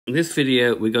In this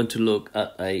video, we're going to look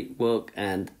at a work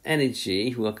and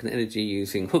energy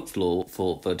using Hooke's law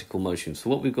for vertical motion.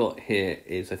 So what we've got here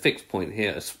is a fixed point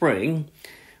here, a spring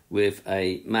with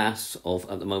a mass of,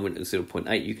 at the moment,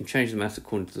 0.8. You can change the mass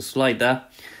according to the slider.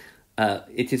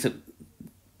 The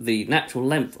natural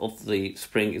length of the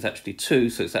spring is actually 2,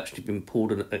 so it's actually been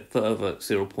pulled a further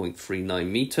 0.39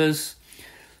 meters.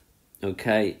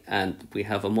 Okay, and we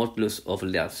have a modulus of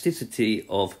elasticity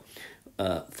of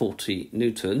 40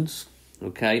 newtons.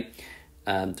 Okay,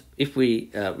 and if we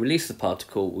release the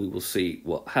particle, we will see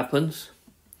what happens,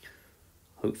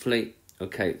 hopefully.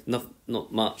 Okay,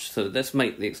 not much, so let's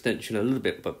make the extension a little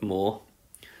bit more.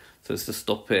 So let's just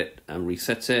stop it and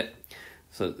reset it.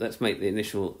 So let's make the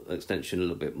initial extension a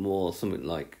little bit more, something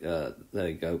like, there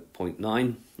you go,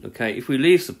 0.9. Okay, if we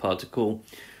release the particle,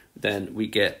 then we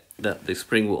get that the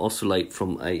spring will oscillate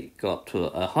from go up to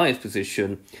a highest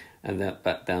position and then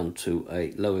back down to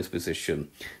a lowest position.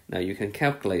 Now you can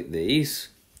calculate these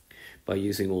by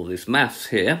using all this maths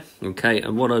here. Okay,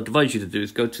 and what I'd advise you to do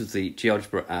is go to the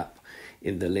GeoGebra app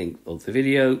in the link of the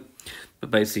video. But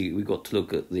basically, we've got to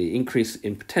look at the increase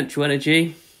in potential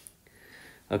energy.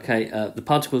 Okay, the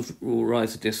particles will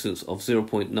rise a distance of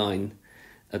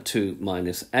 0.92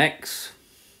 minus x.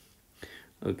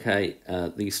 Okay,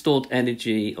 the stored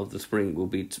energy of the spring will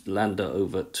be lambda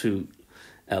over 2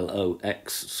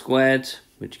 LOX squared,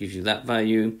 which gives you that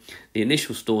value. The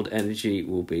initial stored energy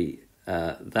will be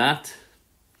that,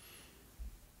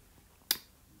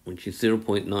 which is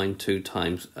 0.92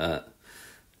 times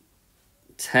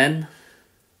 10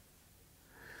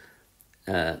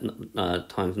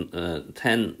 times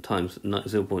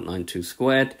 0.92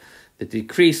 squared. The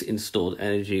decrease in stored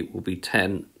energy will be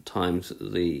 10 times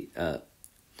the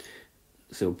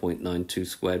 0.92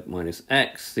 squared minus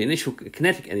x. The initial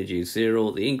kinetic energy is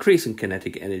 0. The increase in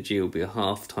kinetic energy will be a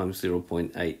half times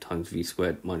 0.8 times v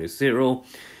squared minus 0,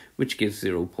 which gives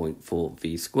 0.4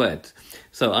 v squared.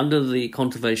 So under the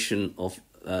conservation of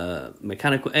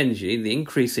mechanical energy, the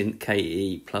increase in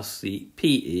Ke plus the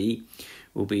Pe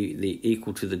will be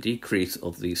equal to the decrease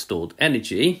of the stored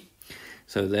energy.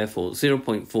 So therefore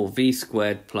 0.4 v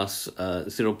squared plus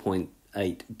 0.8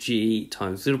 g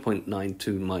times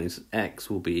 0.92 minus x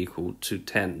will be equal to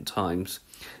 10 times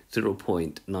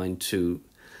 0.92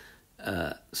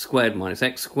 squared minus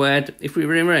x squared. If we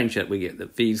rearrange that, we get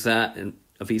that v is that, and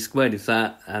v squared is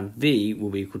that, and v will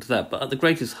be equal to that. But at the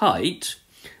greatest height,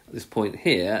 at this point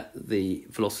here, the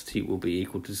velocity will be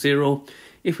equal to 0.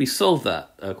 If we solve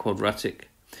that quadratic,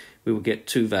 we will get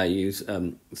two values,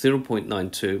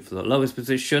 0.92 for the lowest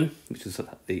position, which is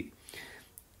the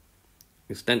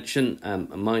extension,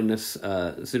 minus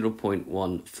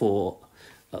 0.14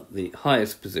 at the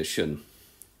highest position.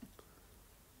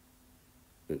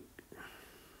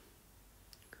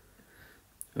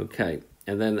 Okay,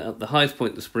 and then at the highest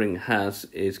point the spring has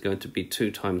is going to be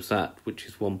 2 times that, which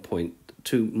is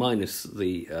 1.2 minus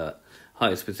the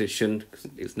highest position, because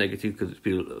it's negative because it's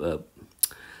below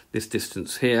this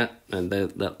distance here, and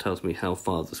that tells me how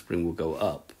far the spring will go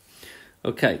up.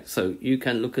 Okay, so you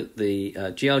can look at the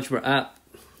GeoGebra app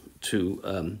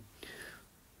to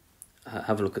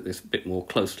have a look at this a bit more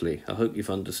closely. I hope you've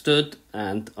understood,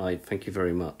 and I thank you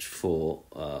very much for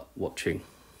watching.